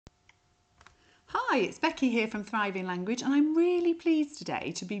Hi, it's Becky here from Thriving Language, and I'm really pleased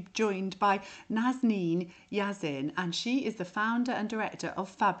today to be joined by Nazneen Yazin, and she is the founder and director of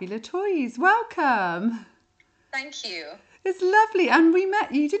Fabula Toys. Welcome. Thank you. It's lovely, and we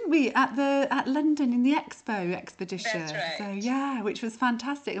met you, didn't we, at London in the Expo That's expedition? So right. yeah, which was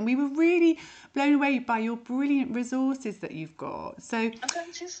fantastic, and we were really blown away by your brilliant resources that you've got. So Oh,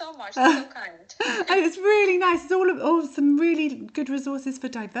 thank you so much. That's so kind. and it's really nice. It's all some really good resources for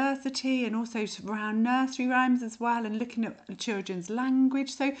diversity and also around nursery rhymes as well and looking at children's language.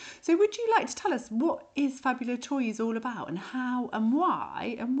 So would you like to tell us what is Fabula Toys all about and how and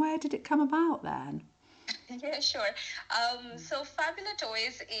why and where did it come about then? Yeah, sure. So Fabula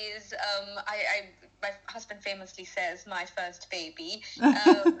Toys is my husband famously says my first baby.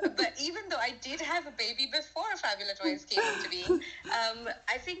 But even though I did have a baby before Fabula Toys came into being,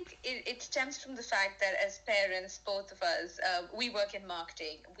 I think it stems from the fact that as parents, both of us, we work in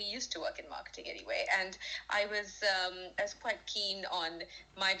marketing. We used to work in marketing anyway, and I was quite keen on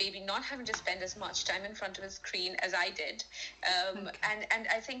my baby not having to spend as much time in front of a screen as I did. Okay. And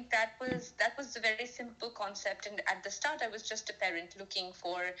I think that was a very simple concept. And at the start, I was just a parent looking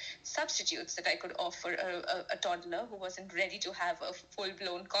for substitutes that I could offer a toddler who wasn't ready to have a full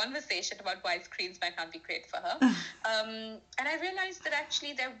blown conversation about why screens might not be great for her. And I realized that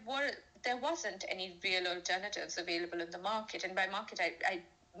actually there wasn't any real alternatives available in the market. And by market, I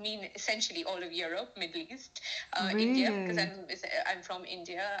mean essentially all of Europe, Middle East, India, because Really? I'm from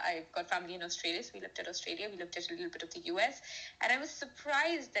India. I've got family in Australia, so we looked at Australia. We looked at a little bit of the US, and I was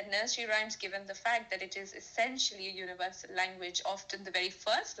surprised that nursery rhymes, given the fact that it is essentially a universal language, often the very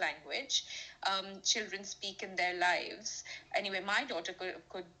first language children speak in their lives. Anyway, my daughter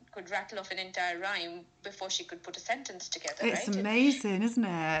could rattle off an entire rhyme before she could put a sentence together, It's right? amazing, isn't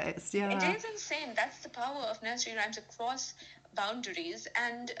it? It's It yeah. is insane. That's the power of nursery rhymes across boundaries,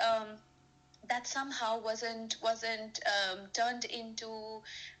 and that somehow wasn't turned into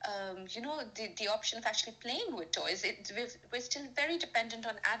the option of actually playing with toys. We're still very dependent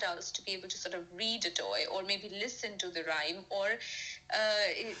on adults to be able to sort of read a toy or maybe listen to the rhyme or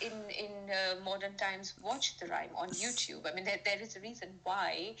in modern times watch the rhyme on YouTube. I mean, there is a reason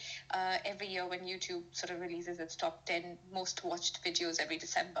why every year when YouTube sort of releases its top 10 most watched videos every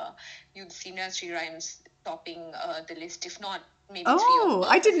December, you'd see nursery rhymes topping the list, if not maybe three or Oh,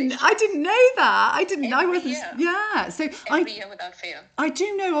 four I positions didn't know that. I every wasn't, year, yeah. So every year without fail. I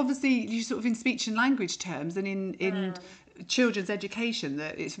do know, obviously, you sort of in speech and language terms and in Mm, children's education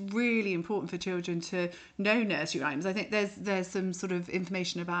that it's really important for children to know nursery rhymes. I think there's some sort of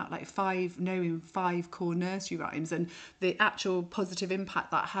information about like knowing five core nursery rhymes and the actual positive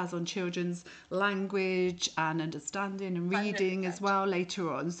impact that has on children's language and understanding and reading as 100%. well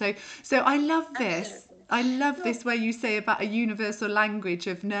later on. So I love this. Absolutely. I love No, this where you say about a universal language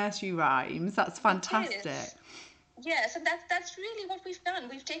of nursery rhymes. That's it fantastic. is. Yes, and that's really what we've done.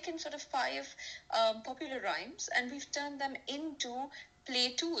 We've taken sort of five popular rhymes and we've turned them into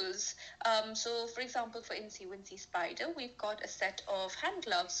play tools. So, for example, for Incy Wincy Spider, we've got a set of hand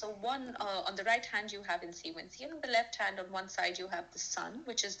gloves. So, one on the right hand you have Incy Wincy, and on the left hand on one side you have the sun,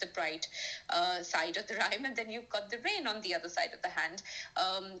 which is the bright side of the rhyme, and then you've got the rain on the other side of the hand.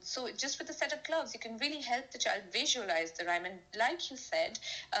 So, just with a set of gloves, you can really help the child visualize the rhyme. And, like you said,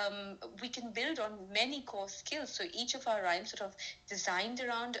 we can build on many core skills. So each of our rhymes sort of designed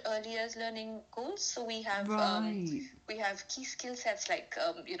around early years learning goals. So Right. we have key skill sets like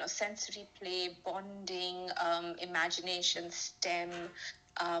sensory play, bonding, imagination, STEM.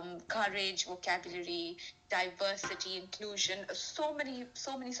 Courage, vocabulary, diversity, inclusion, so many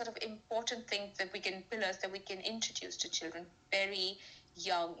sort of important things that we can pillars that we can introduce to children very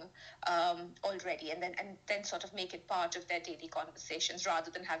young already, and then sort of make it part of their daily conversations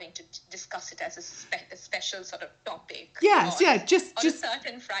rather than having to discuss it as a special sort of topic Yes, on yeah, just on a just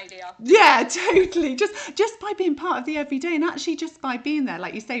certain Friday afternoon. yeah, totally. Just by being part of the everyday and actually just by being there,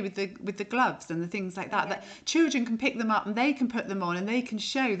 like you say, with the gloves and the things like that, that Mm, children can pick them up and they can put them on and they can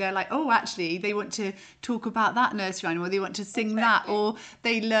show they're like, oh, actually, they want to talk about that nursery rhyme or they want to sing that exactly. or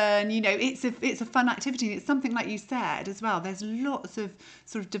they learn, it's a fun activity and it's something like you said as well. There's lots of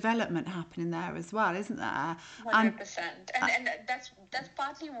sort of development happening there as well, isn't there? And 100%. And that's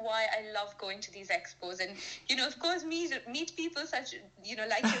partly why I love going to these expos, and of course meet people such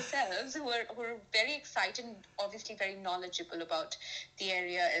like yourselves who are very excited and obviously very knowledgeable about the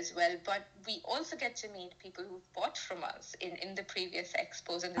area as well. But we also get to meet people who've bought from us in the previous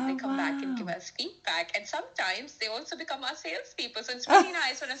expos, and then they oh come back and give wow. us feedback. And sometimes they also become our salespeople. So it's really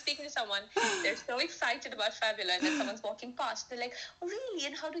nice when I'm speaking to someone, they're so excited about Fabula, and then someone's walking past, they're like, "Oh, really?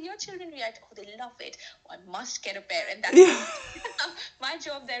 And how do your children react? Oh, they love it. Oh, I must get a pair. And that's Yeah. my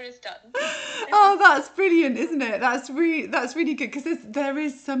job there is done. Oh, that's brilliant, isn't it? That's really good, because there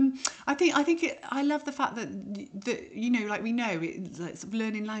is some. I love the fact that like we know it, like sort of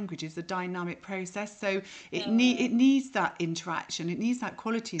learning language is a dynamic process, so it needs that interaction, it needs that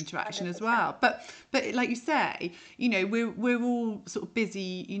quality interaction as 100%. well. But like you say, we're all sort of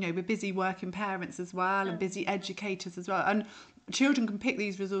busy. We're busy working parents as well, and busy educators as well, and children can pick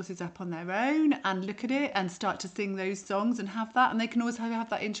these resources up on their own and look at it and start to sing those songs and have that, and they can always have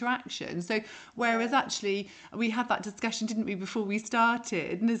that interaction. So whereas actually we had that discussion, didn't we, before we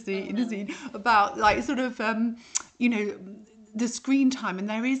started, Nazzy, about like sort of you know the screen time, and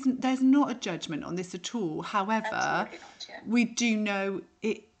there's not a judgment on this at all. However, Absolutely not, yeah. we do know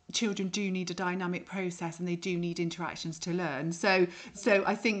it. Children do need a dynamic process, and they do need interactions to learn. So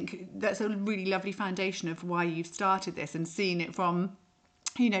I think that's a really lovely foundation of why you've started this, and seen it from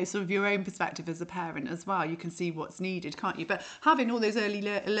sort of your own perspective as a parent as well. You can see what's needed, can't you? But having all those early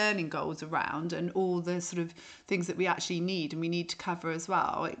learning goals around, and all the sort of things that we actually need and we need to cover as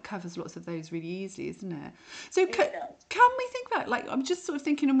well, it covers lots of those really easily, isn't it? So can we think about, like, I'm just sort of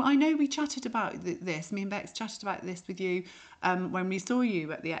thinking, I know we chatted about this, me and Bex chatted about this with you when we saw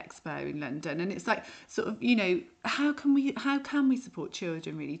you at the expo in London, and it's like sort of how can we support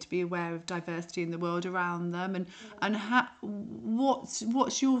children really to be aware of diversity in the world around them, and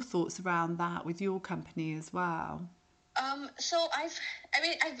what's your thoughts around that with your company as well? So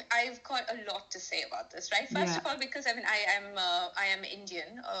I've got a lot to say about this, right? First Yeah. of all, because I am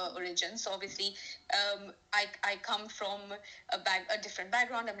Indian origin, so obviously I come from a different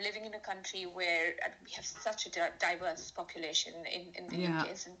background. I'm living in a country where we have such a diverse population in the Yeah.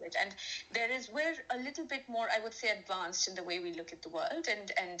 UK, isn't it? And we're a little bit more, I would say, advanced in the way we look at the world,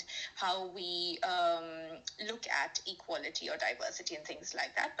 and how we look at equality or diversity and things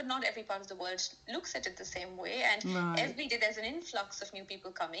like that. But not every part of the world looks at it the same way, and Right. every day there's an influx of new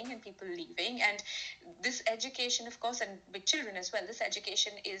people coming and people leaving, and this education, of course, and with children as well, this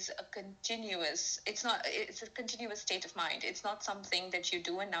education is it's a continuous state of mind. It's not something that you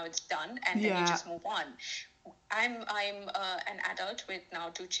do and now it's done and then you Yeah. just move on. I'm an adult with now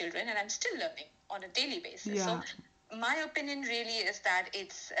 2 children, and I'm still learning on a daily basis. Yeah. So my opinion really is that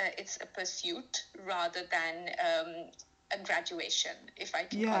it's a pursuit rather than a graduation, if I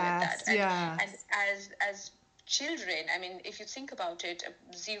can call it that. Yes. And as children, I mean, if you think about it,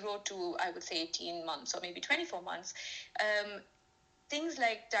 0 to, I would say, 18 months or maybe 24 months, things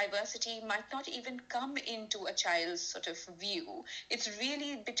like diversity might not even come into a child's sort of view. It's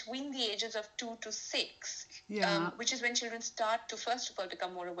really between the ages of 2 to 6, Yeah. which is when children start to, first of all,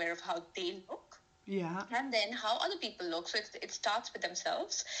 become more aware of how they look. Yeah. And then how other people look. So it starts with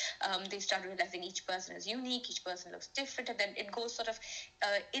themselves. They start realizing each person is unique, each person looks different, and then it goes sort of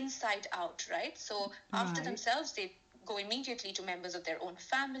inside out, right? So after Right. themselves, they go immediately to members of their own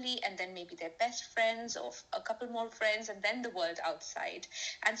family, and then maybe their best friends or a couple more friends, and then the world outside.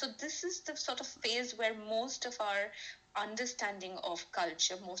 And so this is the sort of phase where most of our understanding of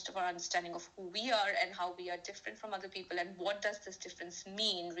culture, most of our understanding of who we are and how we are different from other people, and what does this difference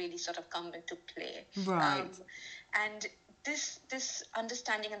mean, really sort of come into play. Right. And this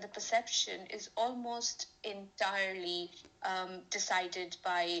understanding and the perception is almost entirely decided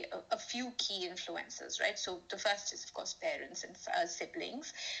by a few key influences, right? So the first is, of course, parents and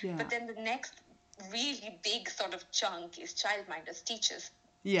siblings. Yeah. But then the next really big sort of chunk is childminders, teachers,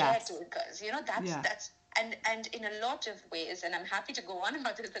 Yes. caretakers. Yeah. That's and in a lot of ways, and I'm happy to go on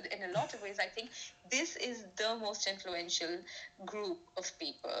about this, but in a lot of ways, I think this is the most influential group of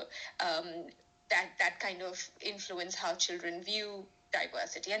people that kind of influence how children view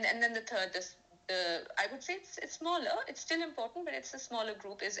diversity. And then the third, I would say it's smaller. It's still important, but it's a smaller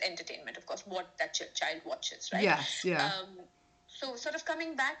group, is entertainment, of course, what that child watches, right? Yes. Yeah. So sort of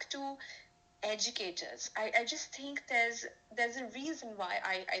coming back to educators, I just think there's a reason why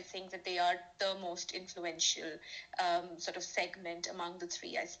I think that they are the most influential sort of segment among the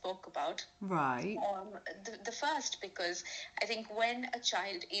 3 I spoke about. Right. The first, because I think when a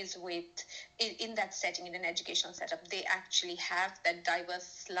child is in that setting, in an educational setup, they actually have that diverse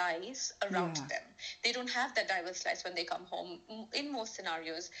slice around Yeah. them. They don't have that diverse slice when they come home. In most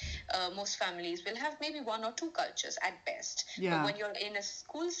scenarios, most families will have maybe 1 or 2 cultures at best. Yeah. But when you're in a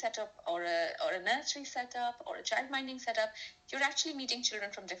school setup or a nursery setup or a childminding setup, you're actually meeting children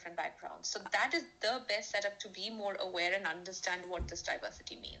from different backgrounds. So that is the best setup to be more aware and understand what this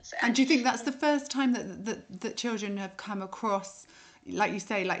diversity means. And do you think that's the first time that children have come across, like you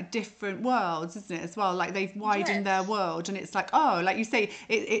say, like different worlds, isn't it, as well? Like they've widened their Yes, world, and it's like, oh, like you say,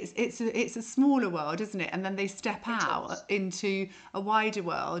 it's a smaller world, isn't it? And then they step it out is. into a wider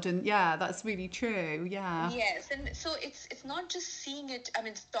world, and yeah, that's really true. Yeah. Yes, and so it's not just seeing it. I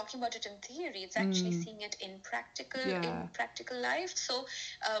mean, it's talking about it in theory. It's actually seeing it Yeah. in practical life. So,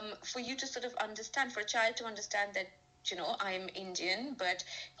 for you to sort of understand, for a child to understand that, I'm Indian, but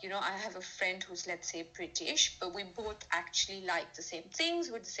I have a friend who's, let's say, British, but we both actually like the same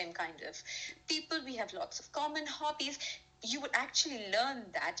things. We're the same kind of people. We have lots of common hobbies. You would actually learn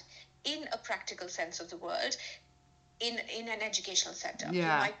that in a practical sense of the word in an educational setup. You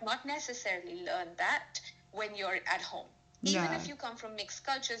Yeah. might not necessarily learn that when you're at home. Even No. if you come from mixed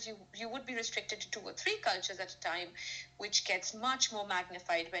cultures, you would be restricted to 2 or 3 cultures at a time, which gets much more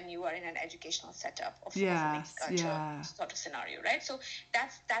magnified when you are in an educational setup of a mixed Yes. culture Yeah. sort of scenario, right? So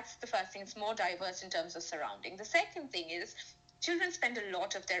that's the first thing. It's more diverse in terms of surrounding. The second thing is children spend a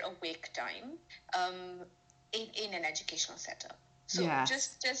lot of their awake time in an educational setup. So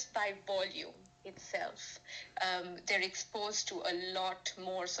Yes. just by volume itself, they're exposed to a lot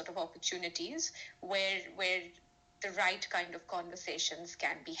more sort of opportunities where the right kind of conversations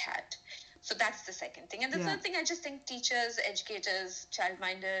can be had. So that's the second thing. And the Yeah. third thing, I just think teachers, educators,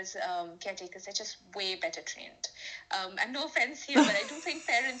 childminders, caretakers, they're just way better trained. And no offense here, but I do think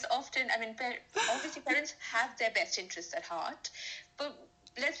parents often, I mean, obviously parents have their best interests at heart, but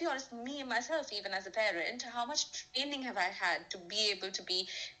let's be honest, me and myself, even as a parent, how much training have I had to be able to be,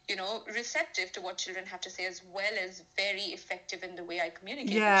 receptive to what children have to say, as well as very effective in the way I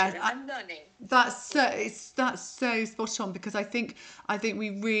communicate with children? Yeah. I'm learning. That's so spot on, because I think we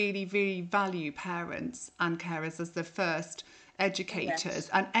really, really value parents and carers as the first educators, Yes.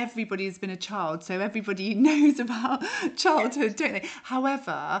 and everybody has been a child, so everybody knows about childhood, Yes. don't they?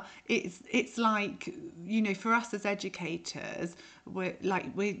 However, it's like, for us as educators,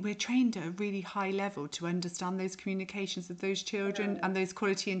 we're trained at a really high level to understand those communications with those children and those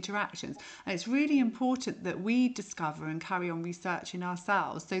quality interactions, and it's really important that we discover and carry on researching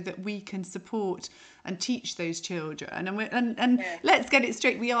ourselves so that we can support and teach those children, and Yeah. let's get it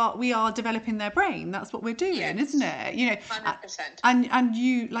straight, we are developing their brain. That's what we're doing, isn't Yes. it? 100%. And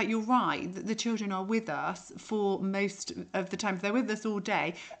you, like, you're right, that the children are with us for most of the time. If they're with us all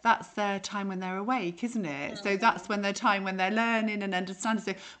day, that's their time when they're awake, isn't it? So that's when their time when they're learning and understanding.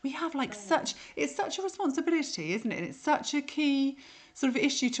 So we have it's such a responsibility, isn't it? And it's such a key sort of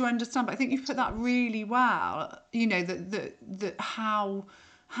issue to understand. But I think you've put that really well, that how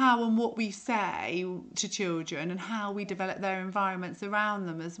and what we say to children and how we develop their environments around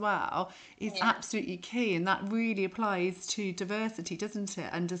them as well is Yeah. absolutely key, and that really applies to diversity, doesn't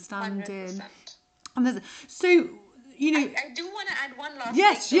it? Understanding. 100%. And there's so you know I do want to add one last thing,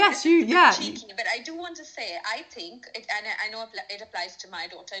 yes, though, and this yes, is you a bit yeah. cheeky, but I do want to say, I think, and I know it applies to my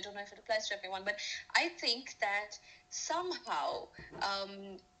daughter. I don't know if it applies to everyone, but I think that somehow,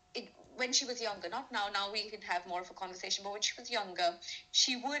 it, when she was younger, not now, now we can have more of a conversation, but when she was younger,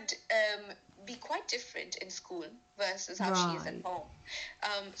 she would be quite different in school versus how she is at Right. home.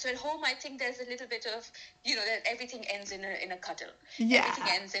 So at home, I think there's a little bit of, that everything ends in a cuddle. Everything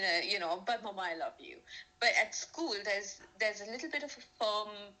Yeah. ends in but mama, I love you. But at school, there's a little bit of a firm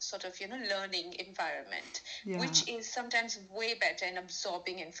sort of, learning environment, Yeah. which is sometimes way better in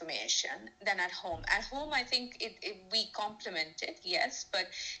absorbing information than at home. At home, I think we complement it, yes, but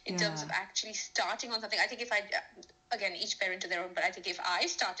in terms Yeah. of actually starting on something, I think if I, again, each parent to their own, but I think if I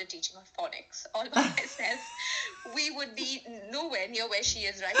started teaching her phonics all by myself, we would be nowhere near where she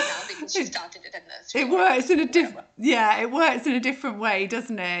is right now, because she It, started it at nursery it or works in a whatever. it works in a different way,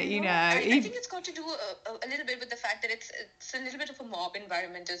 doesn't it? I think it's got to do a little bit with the fact that it's a little bit of a mob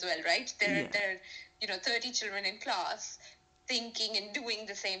environment as well, right? Yeah. There are 30 children in class thinking and doing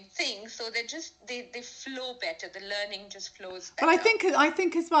the same thing, so they flow better. The learning just flows But better. I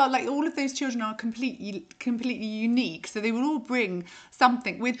think as well, like, all of those children are completely unique, so they will all bring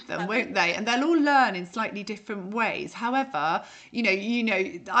something with them, won't they? 100%. And they'll all learn in slightly different ways. However,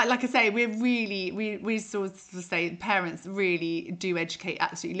 like I say, we sort of say parents really do educate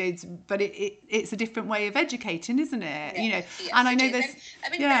absolutely loads, but it's a different way of educating, isn't it? And Yes, I it know is. there's And I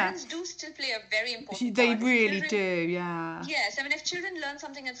mean, yeah, parents do still play a very important they part. If really do, children yeah, Yes, I mean, if children learn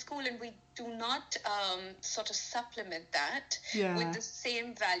something at school and we do not sort of supplement that with yeah, the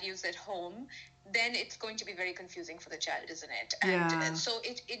same values at home, then it's going to be very confusing for the child, isn't it? And Yeah. so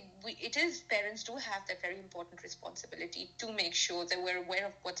it is, parents do have that very important responsibility to make sure that we're aware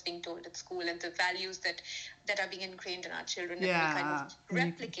of what's being told at school and the values that are being ingrained in our children, and we kind of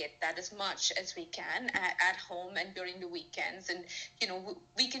replicate that as much as we can at home and during the weekends. And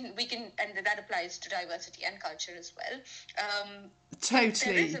we can and that applies to diversity and culture as well. Totally.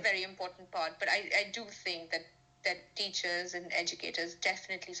 So there is a very important part, but I do think that teachers and educators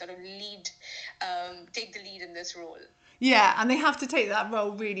definitely sort of take the lead in this role. Yeah, and they have to take that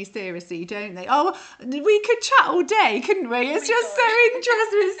role really seriously, don't they? Oh, we could chat all day, couldn't we? It's just so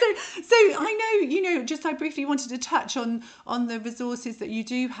interesting. So I know, just I briefly wanted to touch on the resources that you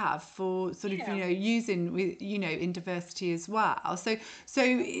do have for sort of, using with, in diversity as well. So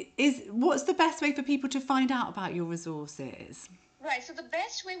what's the best way for people to find out about your resources? Right, so the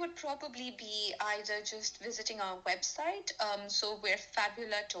best way would probably be either just visiting our website. So we're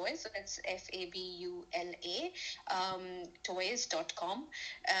Fabula Toys, so it's Fabula, toys.com.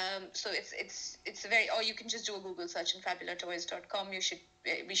 So it's or you can just do a Google search on fabulatoys.com.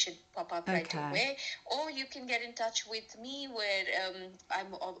 We should pop up right away. Or you can get in touch with me where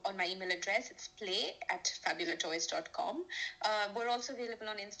I'm on my email address. It's play@fabulatoys.com. We're also available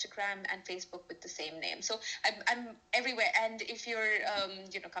on Instagram and Facebook with the same name. So I'm everywhere. And if you're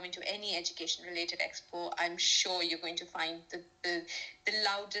coming to any education related expo, I'm sure you're going to find the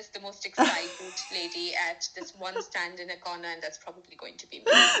loudest, the most excited lady at this one stand in a corner, and that's probably going to be me.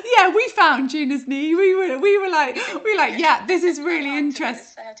 Yeah, we found Junasni. We were like, yeah, this is really interesting.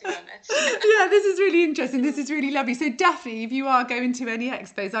 I have to be honest. Yeah, this is really interesting. This is really lovely. So definitely, if you are going to any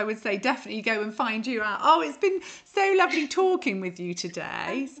expos, I would say definitely go and find you out. Oh, it's been so lovely talking with you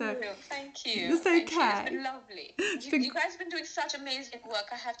today. Thank you. It's okay. It's been lovely. You guys have been doing such amazing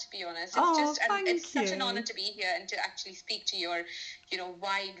work, I have to be honest. It's such an honor to be here and to actually speak to your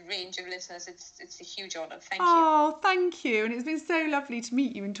wide range of listeners. It's a huge honor. Thank you. Oh, thank you. And it's been so lovely to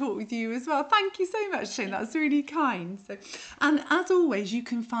meet you and talk with you as well. Thank you so much, Shane. That's really kind. And as always, you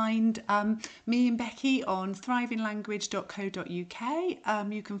can find me and Becky on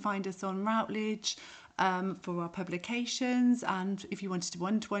thrivinglanguage.co.uk. You can find us on Routledge for our publications, and if you wanted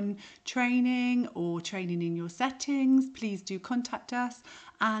one-to-one training or training in your settings, please do contact us.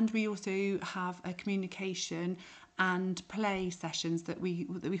 And we also have a communication and play sessions that we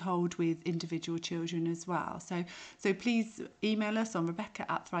hold with individual children as well. So please email us on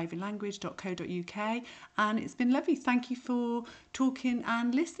rebecca@thrivinglanguage.co.uk. And it's been lovely. Thank you for talking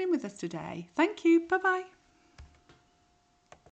and listening with us today. Thank you. Bye-bye.